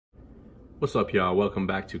What's up, y'all? Welcome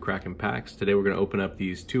back to Crackin Packs. Today we're going to open up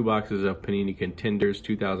these two boxes of Panini Contenders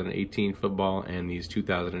 2018 football and these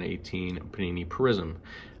 2018 Panini Prizm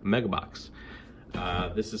Mega Box.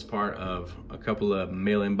 This is part of a couple of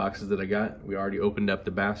mail-in boxes that I got. We already opened up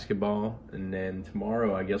the basketball, and then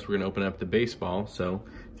tomorrow I guess we're going to open up the baseball. So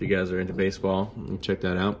if you guys are into baseball, check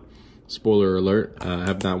that out. Spoiler alert, I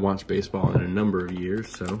have not watched baseball in a number of years,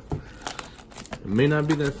 so it may not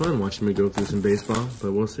be that fun watching me go through some baseball,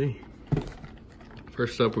 but we'll see.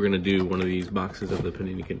 First up, we're going to do one of these boxes of the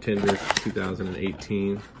Panini Contenders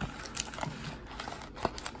 2018.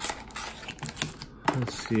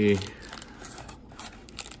 Let's see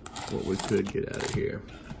what we could get out of here.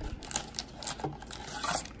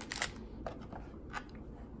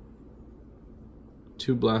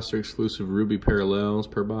 Two Blaster exclusive Ruby parallels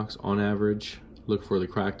per box on average. Look for the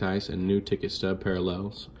cracked ice and new ticket stub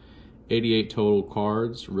parallels. 88 total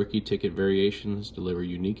cards, rookie ticket variations deliver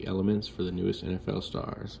unique elements for the newest NFL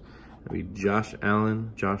stars. That'll be Josh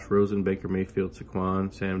Allen, Josh Rosen, Baker Mayfield,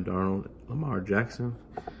 Saquon, Sam Darnold, Lamar Jackson.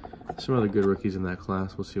 Some other good rookies in that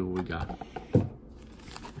class. We'll see what we got.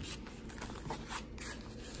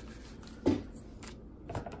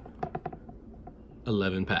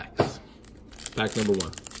 $11 packs. Pack number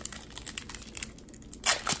 1.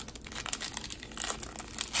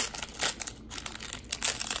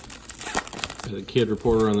 There's a kid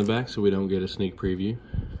reporter on the back so we don't get a sneak preview.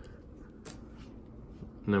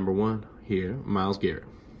 Number 1 here, Myles Garrett,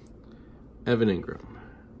 Evan Ingram,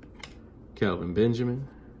 Kelvin Benjamin,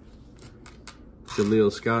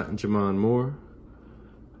 Jaleel Scott and Jamon Moore.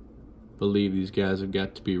 Believe these guys have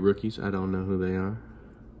got to be rookies. I don't know who they are.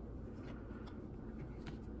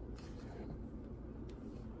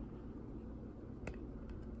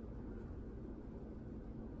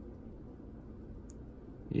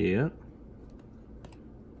 Yeah.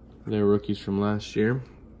 They're rookies from last year.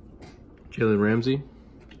 Jalen Ramsey,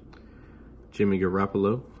 Jimmy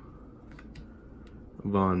Garoppolo,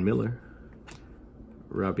 Von Miller,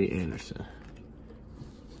 Robbie Anderson.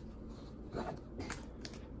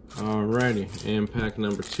 Alrighty, and pack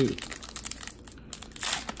number 2.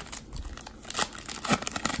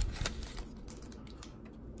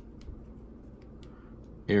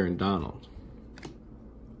 Aaron Donald,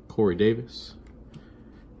 Corey Davis,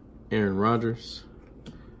 Aaron Rodgers.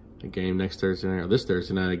 The game next Thursday night, or this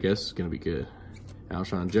Thursday night, I guess, is going to be good.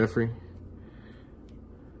 Alshon Jeffrey,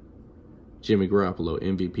 Jimmy Garoppolo,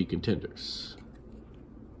 MVP Contenders.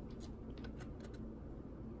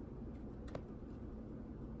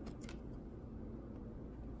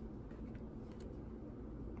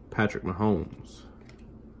 Patrick Mahomes,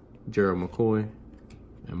 Gerald McCoy,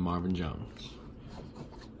 and Marvin Jones.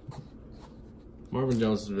 Marvin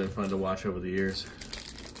Jones has been fun to watch over the years.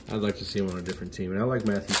 I'd like to see him on a different team. And I like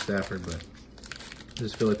Matthew Stafford, but I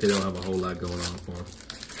just feel like they don't have a whole lot going on for him.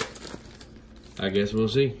 I guess we'll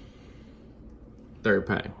see. 3rd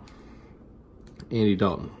pack. Andy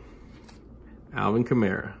Dalton. Alvin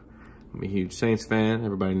Kamara. I'm a huge Saints fan,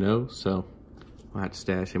 everybody knows, so I'll have to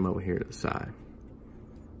stash him over here to the side.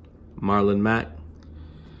 Marlon Mack.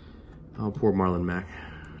 Oh, poor Marlon Mack.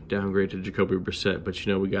 Downgrade to Jacoby Brissett, but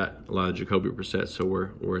you know we got a lot of Jacoby Brissett, so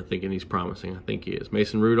we're thinking he's promising. I think he is.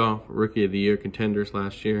 Mason Rudolph, Rookie of the Year Contenders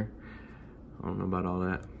last year. I don't know about all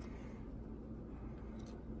that.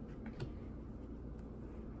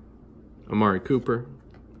 Amari Cooper,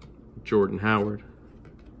 Jordan Howard,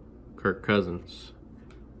 Kirk Cousins,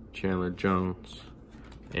 Chandler Jones,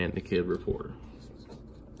 and the Kid Reporter.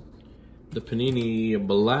 The Panini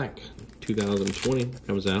Black 2020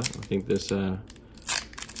 comes out. I think this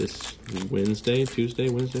Wednesday, Yeah,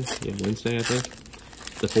 Wednesday, I think.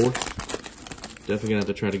 The 4th. Definitely gonna have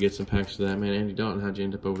to try to get some packs of that, man. Andy Dalton, how'd you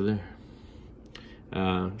end up over there?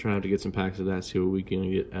 Trying to get some packs of that, see what we can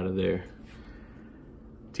get out of there.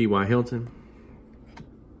 T.Y. Hilton,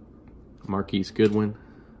 Marquise Goodwin,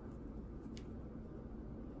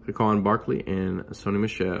 Saquon Barkley, and Sony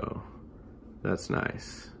Michel. That's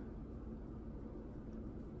nice.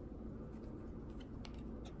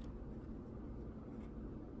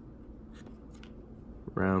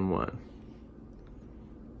 Round 1.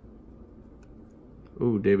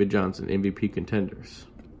 Ooh, David Johnson, MVP Contenders.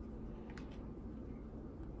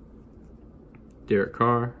 Derek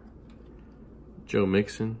Carr, Joe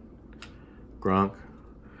Mixon, Gronk.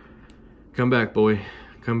 Come back, boy.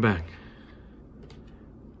 Come back.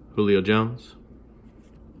 Julio Jones,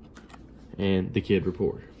 and the Kid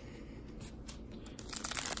Report.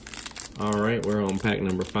 All right, we're on pack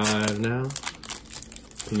number 5 now.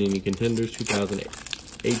 Panini Contenders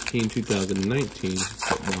 2018-2019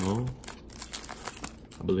 football.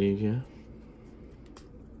 I believe, yeah.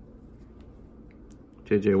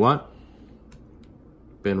 J.J. Watt,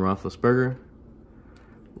 Ben Roethlisberger,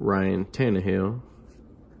 Ryan Tannehill,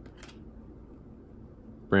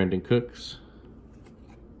 Brandon Cooks,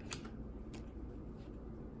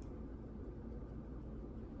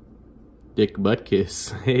 Dick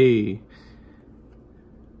Butkus. Hey,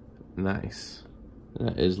 nice.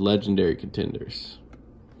 That is Legendary Contenders.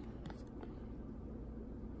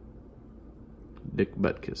 Dick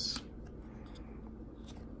Butkus.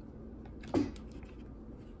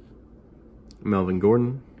 Melvin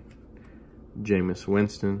Gordon, Jameis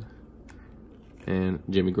Winston, and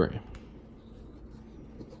Jimmy Graham.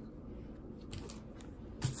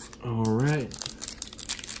 All right,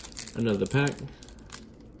 another pack.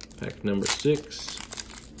 Pack number 6.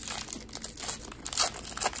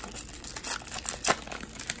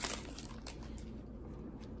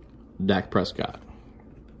 Dak Prescott,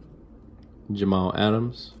 Jamal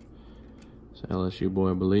Adams, it's an LSU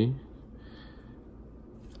boy, I believe.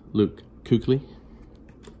 Luke Kuechly,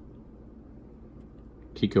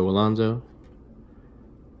 Kiko Alonso,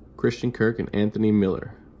 Christian Kirk, and Anthony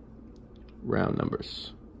Miller. Round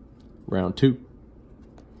numbers. Round 2.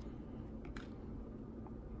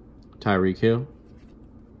 Tyreek Hill,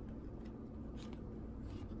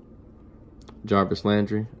 Jarvis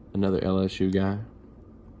Landry, another LSU guy,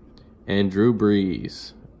 and Drew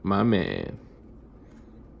Brees, my man.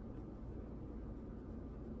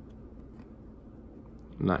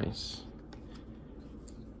 Nice.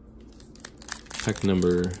 Pack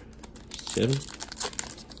number 7.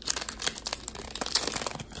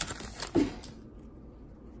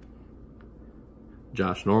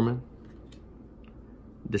 Josh Norman,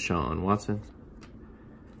 Deshaun Watson,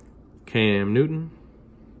 Cam Newton,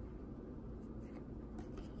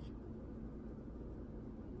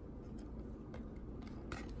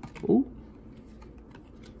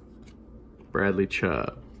 Bradley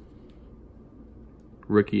Chubb,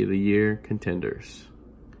 Rookie of the Year Contenders.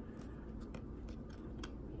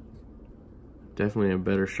 Definitely a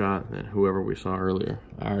better shot than whoever we saw earlier.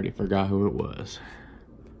 I already forgot who it was.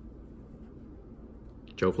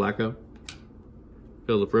 Joe Flacco,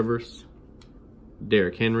 Phillip Rivers,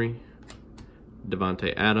 Derrick Henry,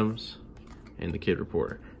 Devontae Adams, and the Kid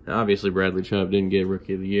Reporter. Now, obviously, Bradley Chubb didn't get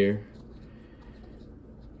Rookie of the Year,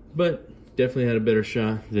 but definitely had a better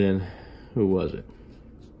shot than, who was it?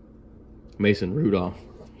 Mason Rudolph.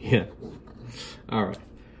 Yeah. All right.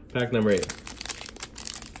 Pack number 8.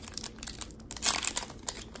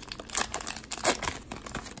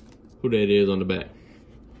 Who that is on the back?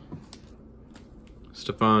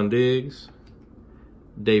 Stephon Diggs,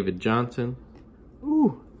 David Johnson,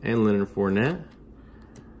 and Leonard Fournette,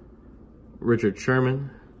 Richard Sherman,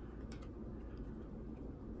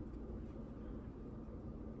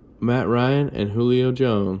 Matt Ryan and Julio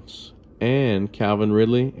Jones, and Calvin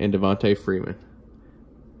Ridley and Devontae Freeman.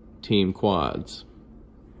 Team Quads,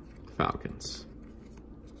 Falcons.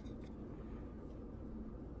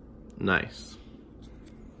 Nice.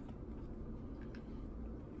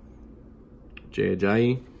 Jay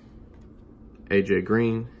Ajayi, AJ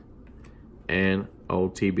Green, and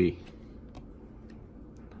Old TB.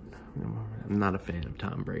 I'm not a fan of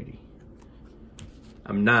Tom Brady.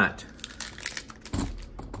 I'm not.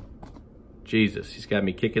 Jesus, he's got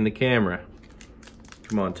me kicking the camera.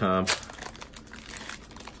 Come on, Tom.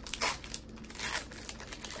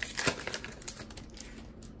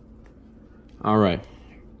 All right.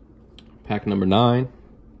 Pack number 9.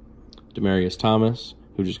 Demaryius Thomas,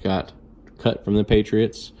 who just got cut from the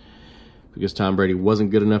Patriots because Tom Brady wasn't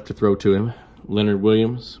good enough to throw to him. Leonard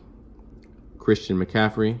Williams, Christian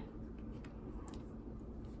McCaffrey,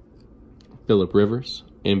 Phillip Rivers,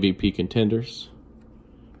 MVP Contenders,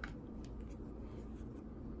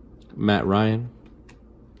 Matt Ryan,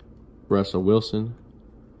 Russell Wilson,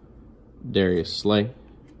 Darius Slay,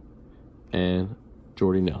 and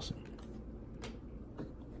Jordy Nelson.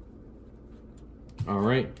 All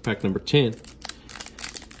right, pack number 10.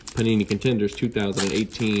 Panini Contenders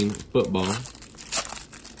 2018 football.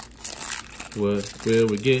 What will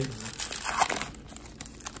we get?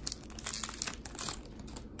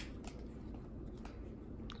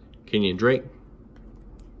 Kenyon Drake,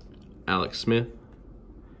 Alex Smith,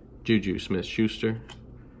 Juju Smith-Schuster,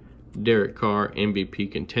 Derek Carr,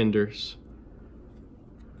 MVP Contenders.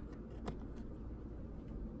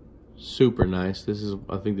 Super nice. This is,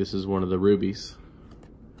 I think this is one of the rubies.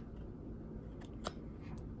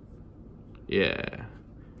 Yeah,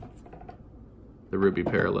 the Ruby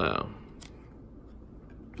Parallel.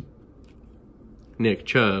 Nick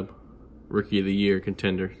Chubb, Rookie of the Year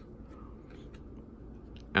Contender.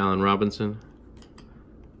 Allen Robinson,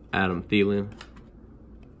 Adam Thielen,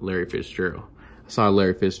 Larry Fitzgerald. I saw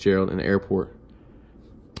Larry Fitzgerald in the airport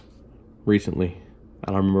recently.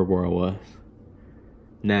 I don't remember where I was.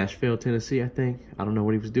 Nashville, Tennessee, I think. I don't know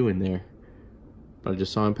what he was doing there, but I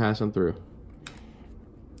just saw him passing through.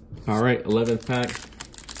 All right, 11th pack.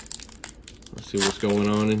 Let's see what's going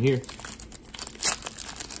on in here.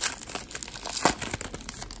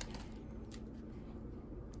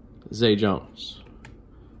 Zay Jones,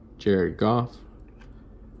 Jared Goff,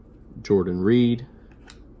 Jordan Reed,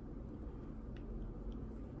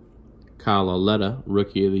 Kyle Lauletta,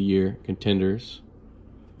 Rookie of the Year Contenders,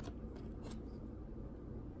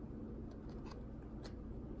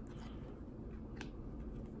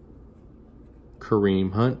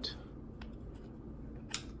 Kareem Hunt,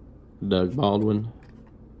 Doug Baldwin,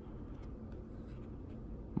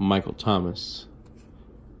 Michael Thomas,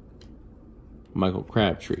 Michael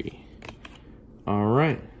Crabtree. All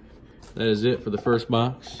right, that is it for the first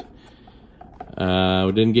box.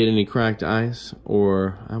 We didn't get any cracked ice,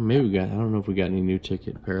 or maybe we got, I don't know if we got any new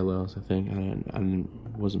ticket parallels. I think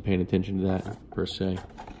I wasn't paying attention to that per se.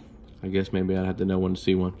 I guess maybe I'd have to know when to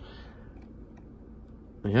see one.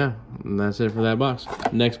 Yeah, and that's it for that box.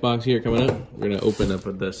 Next box here coming up, we're gonna open up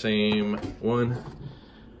with the same one.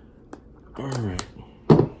 All right.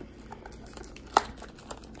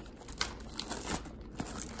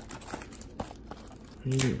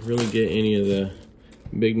 You didn't really get any of the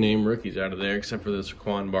big name rookies out of there, except for this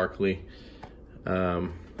Saquon Barkley.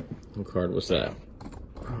 What card was that?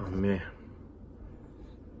 Oh man.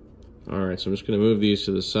 All right, so I'm just gonna move these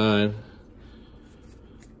to the side.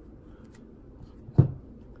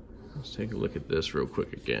 Let's take a look at this real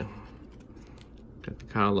quick again. Got the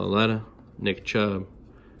Kyle Lauletta, Nick Chubb,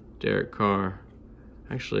 Derek Carr.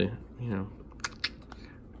 Actually, you know,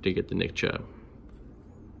 did get the Nick Chubb.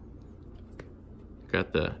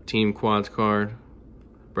 Got the Team Quads card,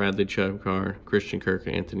 Bradley Chubb card, Christian Kirk,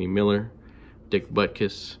 Anthony Miller, Dick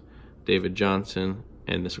Butkus, David Johnson,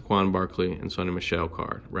 and the Saquon Barkley and Sonny Michel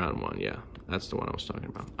card. Round 1, yeah, that's the one I was talking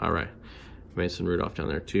about. All right, Mason Rudolph down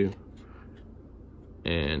there too.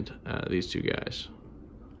 And these two guys,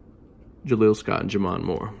 Jaleel Scott and Jamon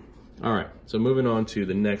Moore. All right, so moving on to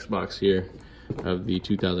the next box here of the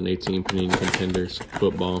 2018 Panini Contenders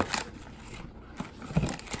football.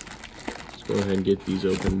 Let's go ahead and get these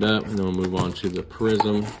opened up, and then we'll move on to the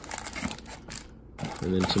Prizm.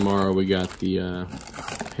 And then tomorrow we got the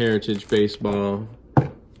Heritage Baseball,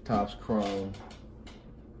 Topps Chrome,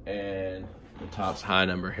 and the Topps High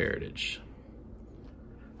Number Heritage.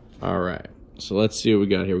 All right. So let's see what we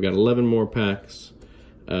got here. We got 11 more packs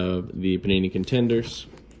of the Panini Contenders.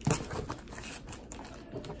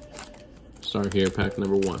 Start here, pack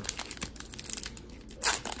number 1.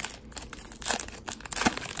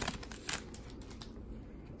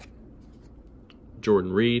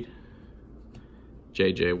 Jordan Reed,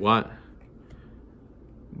 J.J. Watt,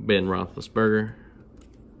 Ben Roethlisberger,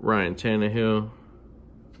 Ryan Tannehill,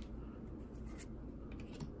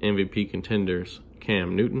 MVP Contenders,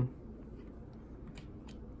 Cam Newton,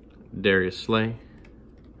 Darius Slay,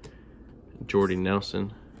 Jordy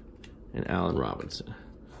Nelson, and Allen Robinson.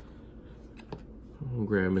 We'll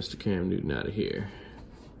grab Mr. Cam Newton out of here.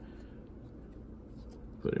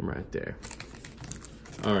 Put him right there.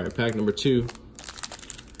 All right, pack number 2.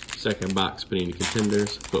 Second box, Panini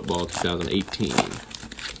Contenders, Football 2018.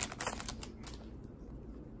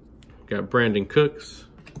 Got Brandon Cooks,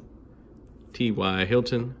 T.Y.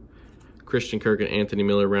 Hilton, Christian Kirk and Anthony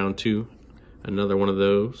Miller, round 2. Another one of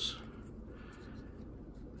those.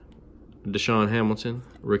 Deshaun Hamilton,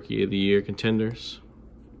 Rookie of the Year Contenders.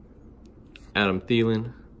 Adam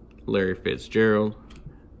Thielen, Larry Fitzgerald,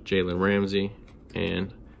 Jalen Ramsey,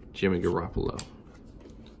 and Jimmy Garoppolo.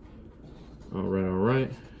 All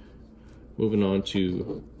right. Moving on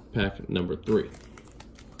to pack number 3.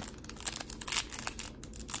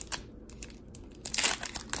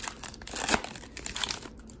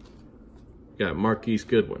 Got Marquise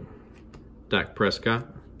Goodwin, Dak Prescott,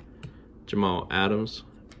 Jamal Adams,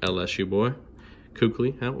 LSU boy,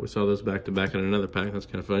 Kuechly. Oh, we saw those back to back in another pack. That's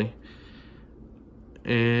kind of funny.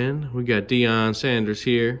 And we got Deion Sanders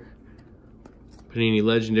here, Panini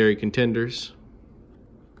Legendary Contenders.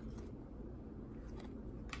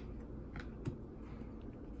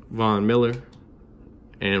 Von Miller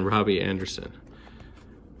and Robbie Anderson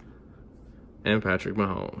and Patrick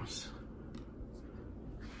Mahomes.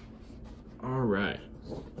 All right,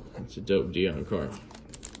 that's a dope Deion card.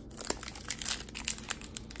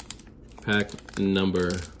 Pack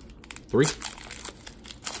number 3.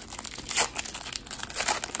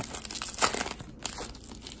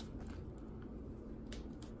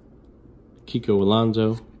 Kiko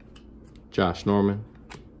Alonso, Josh Norman,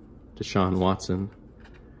 Deshaun Watson,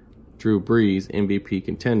 Drew Brees, MVP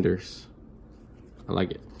Contenders. I like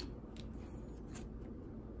it.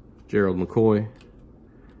 Gerald McCoy,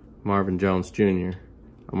 Marvin Jones Jr.,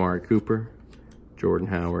 Amari Cooper, Jordan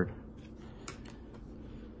Howard.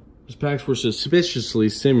 These packs were suspiciously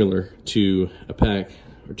similar to a pack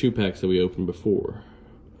or 2 packs that we opened before.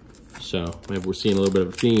 So maybe we're seeing a little bit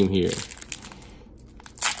of a theme here.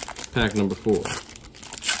 Pack number 4.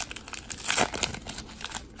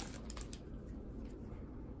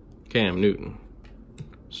 Cam Newton,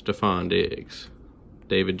 Stephon Diggs,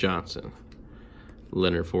 David Johnson,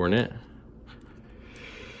 Leonard Fournette,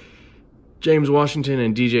 James Washington,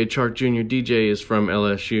 and DJ Chark Jr. DJ is from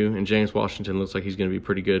LSU, and James Washington looks like he's going to be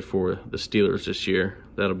pretty good for the Steelers this year.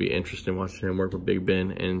 That'll be interesting watching him work with Big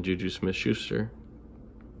Ben and Juju Smith-Schuster.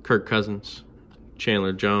 Kirk Cousins,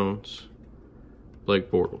 Chandler Jones, Blake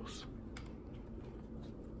Bortles.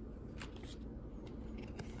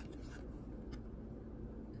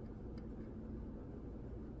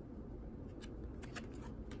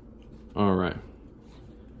 All right.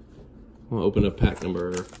 We'll open up pack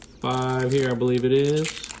number 5 here, I believe it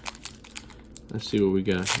is. Let's see what we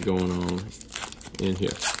got going on in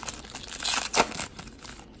here.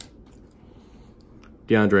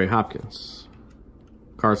 DeAndre Hopkins,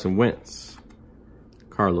 Carson Wentz,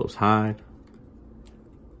 Carlos Hyde,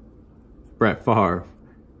 Brett Favre.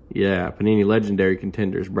 Yeah, Panini Legendary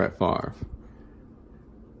Contenders, Brett Favre.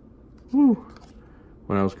 Woo.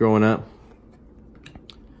 When I was growing up,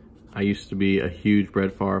 I used to be a huge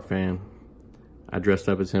Brett Favre fan. I dressed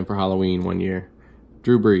up as him for Halloween one year.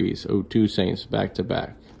 Drew Brees, 2 Saints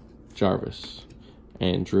back-to-back. Jarvis,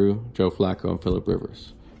 and Drew, Joe Flacco, and Phillip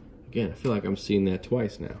Rivers. Again, I feel like I'm seeing that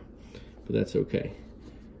twice now, but that's okay.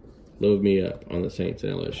 Load me up on the Saints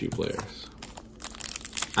and LSU players.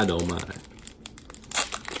 I don't mind.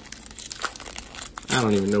 I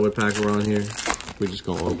don't even know what pack we're on here. We're just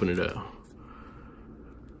going to open it up.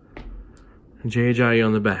 J.J.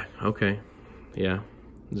 on the back. Okay. Yeah.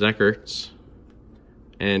 Zach Ertz.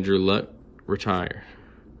 Andrew Luck, retire.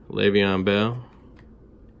 Le'Veon Bell.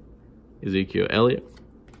 Ezekiel Elliott.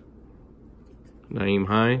 Nyheim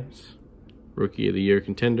Hines, Rookie of the Year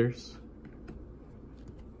Contenders.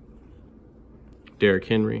 Derrick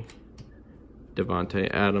Henry.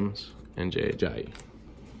 Devontae Adams. And J.J.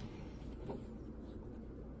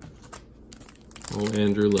 Oh,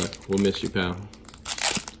 Andrew Luck. We'll miss you, pal.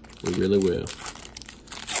 We really will.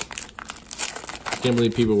 Can't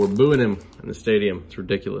believe people were booing him in the stadium. It's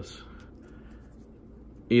ridiculous.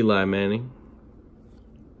 Eli Manning.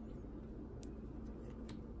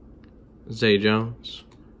 Zay Jones.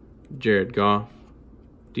 Jared Goff.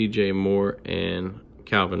 DJ Moore and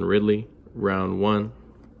Calvin Ridley. Round 1.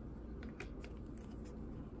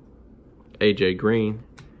 AJ Green.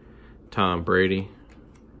 Tom Brady.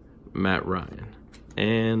 Matt Ryan.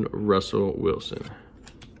 And Russell Wilson.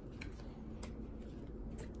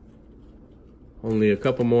 Only a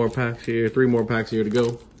couple more packs here, 3 more packs here to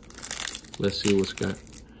go. Let's see what's got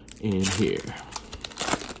in here.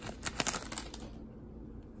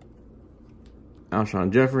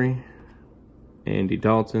 Alshon Jeffrey, Andy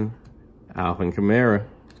Dalton, Alvin Kamara,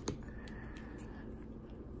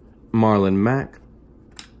 Marlon Mack,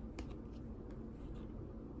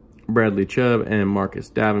 Bradley Chubb, and Marcus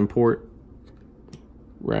Davenport.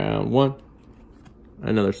 Round 1.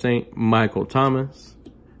 Another Saint, Michael Thomas,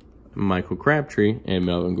 Michael Crabtree, and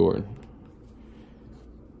Melvin Gordon.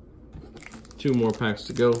 2 more packs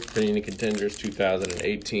to go. Panini Contenders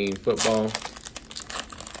 2018 football.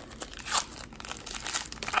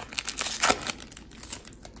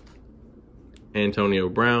 Antonio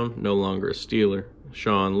Brown, no longer a Steeler.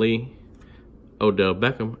 Sean Lee. Odell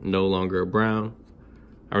Beckham, no longer a Brown.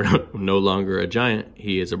 Or no longer a Giant.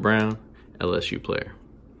 He is a Brown. LSU player.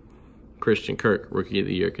 Christian Kirk, Rookie of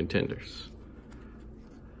the Year Contenders.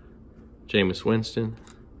 Jameis Winston,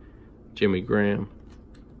 Jimmy Graham,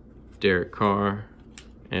 Derek Carr,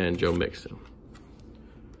 and Joe Mixon.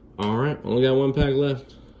 All right, only got 1 pack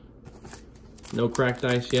left. No cracked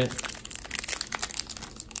ice yet.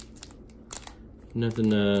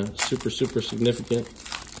 Nothing super significant.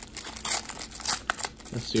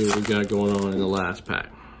 Let's see what we got going on in the last pack.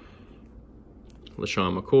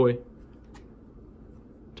 LaShawn McCoy,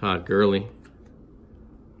 Todd Gurley,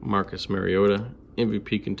 Marcus Mariota,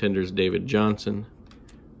 MVP Contenders David Johnson.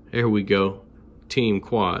 Here we go. Team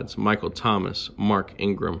Quads, Michael Thomas, Mark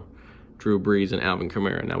Ingram, Drew Brees, and Alvin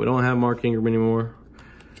Kamara. Now, we don't have Mark Ingram anymore.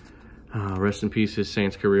 Rest in peace, his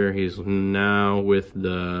Saints career. He's now with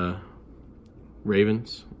the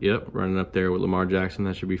Ravens. Yep, running up there with Lamar Jackson.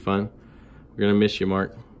 That should be fun. We're going to miss you,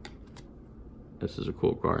 Mark. This is a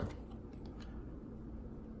cool card.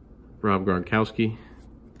 Rob Gronkowski,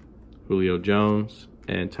 Julio Jones,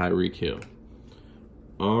 and Tyreek Hill.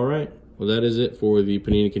 All right, well, that is it for the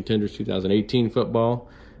Panini Contenders 2018 football.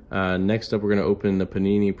 Next up, we're going to open the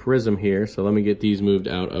Panini Prizm here. So let me get these moved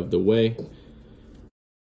out of the way.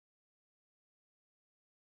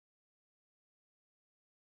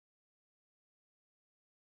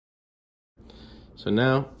 So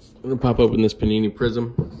now, I'm going to pop open this Panini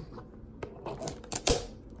Prizm.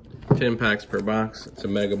 10 packs per box. It's a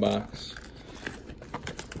mega box.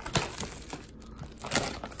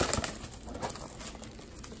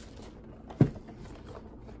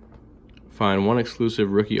 Find one exclusive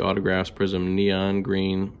rookie autographs Prizm neon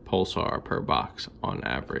green pulsar per box on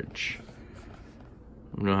average.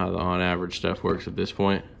 I don't know how the on average stuff works at this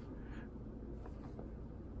point.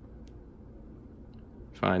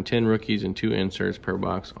 Find 10 rookies and 2 inserts per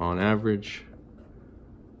box on average.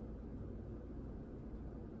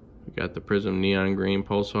 We got the Prizm neon green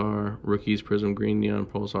pulsar, rookies Prizm green neon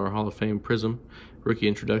pulsar, Hall of Fame Prizm, rookie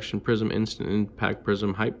introduction Prizm, instant impact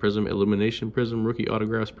Prizm, hype Prizm, illumination Prizm, rookie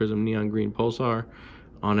autographs Prizm neon green pulsar.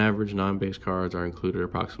 On average, non-base cards are included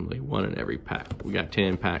approximately 1 in every pack. We got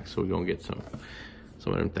 10 packs, so we're gonna get some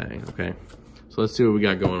of them things. Okay, so let's see what we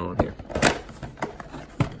got going on here.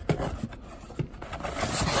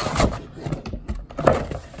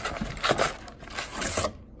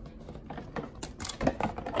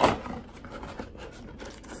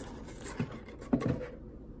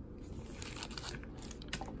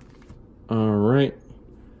 All right,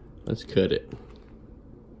 let's cut it.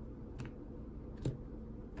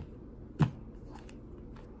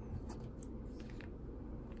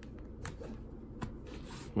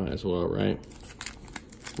 Might as well, right?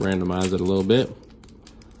 Randomize it a little bit.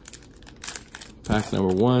 Pack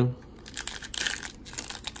number 1.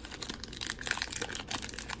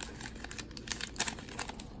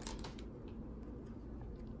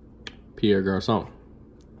 Pierre Garçon.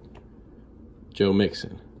 Joe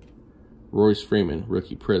Mixon. Royce Freeman,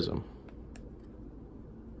 rookie Prizm.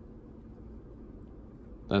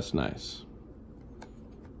 That's nice.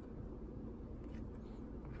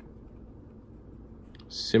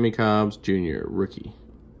 Simi Cobbs Jr., rookie,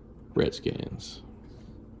 Redskins.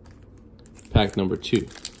 Pack number 2.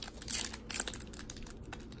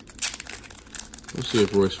 We'll see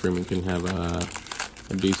if Royce Freeman can have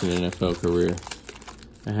a decent NFL career.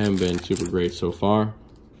 I haven't been super great so far.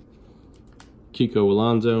 Kiko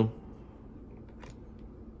Alonso.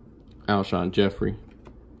 Alshon Jeffrey,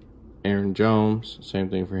 Aaron Jones, same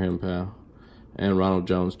thing for him, pal, and Ronald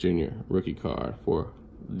Jones Jr., rookie card for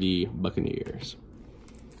the Buccaneers.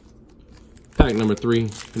 Pack number 3,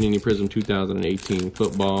 Panini Prizm 2018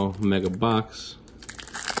 football mega box.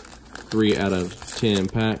 3 out of 10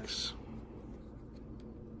 packs.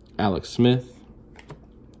 Alex Smith,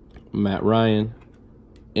 Matt Ryan,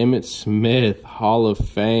 Emmitt Smith, Hall of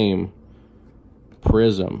Fame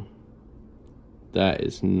Prizm. That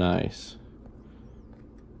is nice.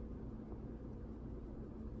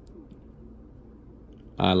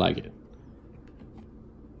 I like it.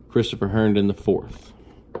 Christopher Herndon the 4th.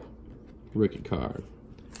 Rookie card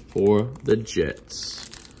for the Jets.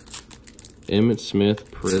 Emmitt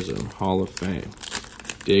Smith Prizm, Hall of Fame.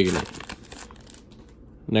 Digging it.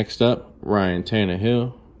 Next up, Ryan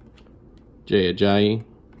Tannehill, Jay Ajayi,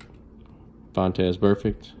 Vontaze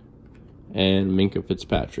Burfict, and Minkah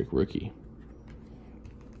Fitzpatrick, rookie.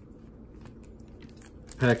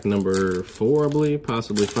 Pack number 4, I believe,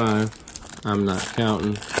 possibly 5. I'm not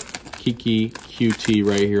counting. Kiki QT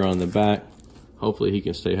right here on the back. Hopefully he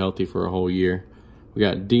can stay healthy for a whole year. We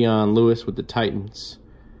got Dion Lewis with the Titans.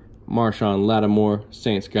 Marshawn Lattimore,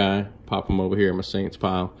 Saints guy. Pop him over here in my Saints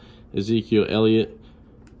pile. Ezekiel Elliott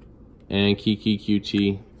and Kiki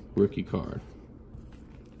QT rookie card.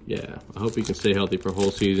 Yeah, I hope he can stay healthy for a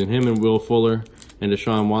whole season. Him and Will Fuller and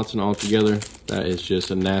Deshaun Watson all together. That is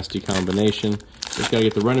just a nasty combination. Just got to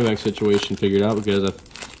get the running back situation figured out because I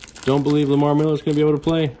don't believe Lamar Miller is going to be able to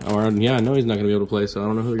play. Or, yeah, I know he's not going to be able to play, so I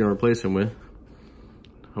don't know who they're going to replace him with.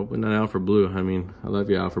 Hopefully not Alfred Blue. I mean, I love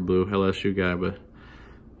you, Alfred Blue, LSU guy, but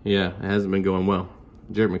yeah, it hasn't been going well.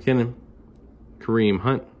 Jared McKinnon, Kareem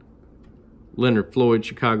Hunt, Leonard Floyd,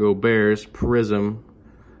 Chicago Bears, Prizm.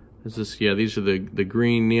 Is this, yeah, these are the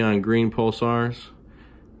green, neon green pulsars.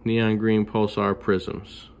 Neon green pulsar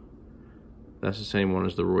Prizms. That's the same one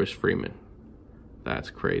as the Royce Freeman.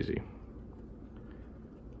 That's crazy.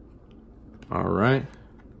 All right.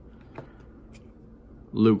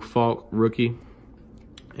 Luke Falk, rookie.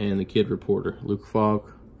 And the kid reporter. Luke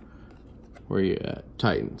Falk, where you at?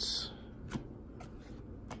 Titans.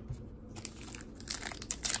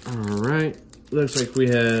 All right. Looks like we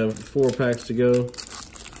have 4 packs to go,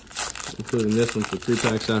 including this one, so 3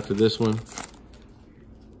 packs after this one.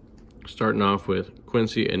 Starting off with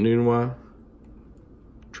Quincy Enunwa,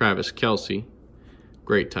 Travis Kelce,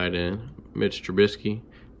 great tight end. Mitch Trubisky,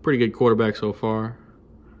 pretty good quarterback so far.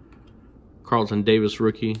 Carlton Davis,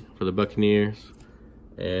 rookie for the Buccaneers.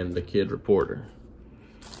 And the Kid Reporter.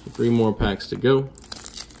 3 more packs to go.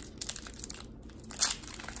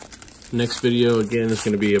 Next video, again, is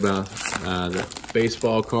going to be about the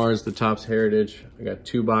baseball cards, the Topps Heritage. I got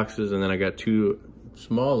 2 boxes, and then I got 2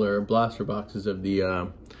 smaller blaster boxes of the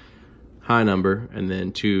high number, and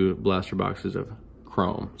then 2 blaster boxes of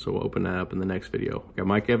Chrome. So we'll open that up in the next video. Got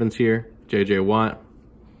Mike Evans here, J.J. Watt,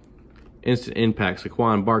 Instant Impact,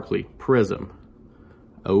 Saquon Barkley, Prizm.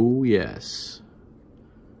 Oh, yes.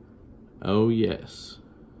 Oh, yes.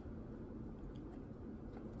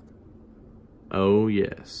 Oh,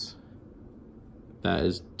 yes. That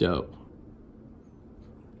is dope.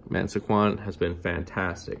 Man, Saquon has been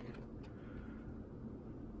fantastic.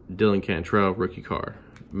 Dylan Cantrell, rookie card.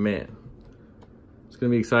 Man, it's going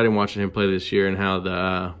to be exciting watching him play this year and how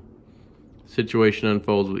the situation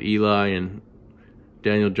unfolds with Eli and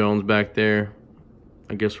Daniel Jones back there.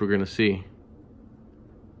 I guess we're going to see.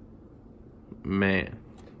 Man.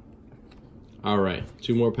 All right,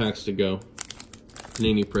 2 more packs to go.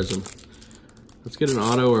 Panini Prizm. Let's get an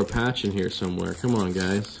auto or a patch in here somewhere. Come on,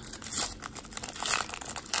 guys.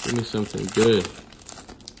 Give me something good.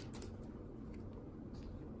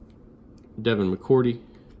 Devin McCourty,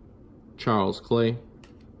 Charles Clay,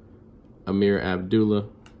 Amir Abdullah,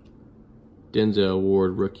 Denzel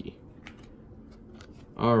Ward, rookie.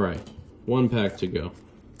 All right, 1 pack to go.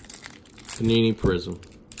 Panini Prizm.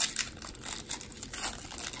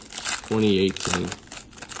 2018.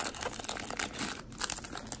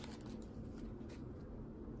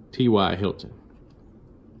 T.Y. Hilton.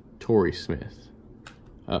 Torrey Smith.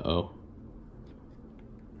 Uh-oh.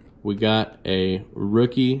 We got a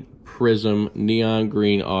rookie Prizm neon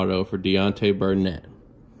green auto for Deontay Burnett.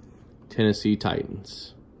 Tennessee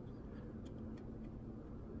Titans.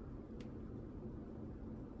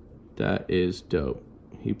 That is dope.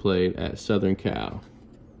 He played at Southern Cal.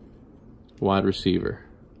 Wide receiver.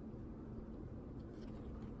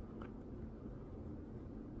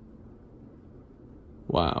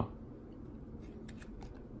 Wow.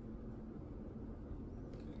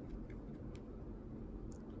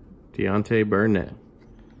 Deontay Burnett.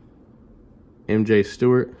 MJ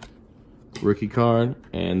Stewart, rookie card,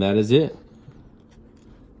 and that is it.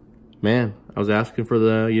 Man, I was asking for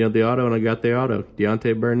the the auto, and I got the auto.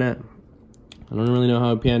 Deontay Burnett. I don't really know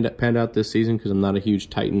how it panned out this season because I'm not a huge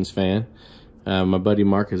Titans fan. My buddy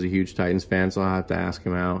Mark is a huge Titans fan, so I'll have to ask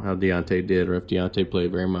him how Deontay did or if Deontay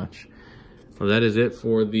played very much. Well, that is it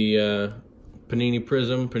for the Panini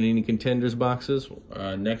Prizm, Panini Contenders boxes.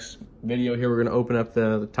 Next video here, we're going to open up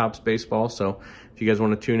the Topps baseball. So if you guys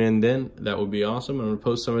want to tune in then, that would be awesome. I'm going to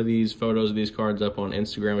post some of these photos of these cards up on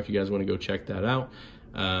Instagram if you guys want to go check that out.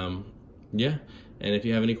 Yeah, and if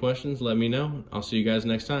you have any questions, let me know. I'll see you guys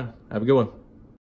next time. Have a good one.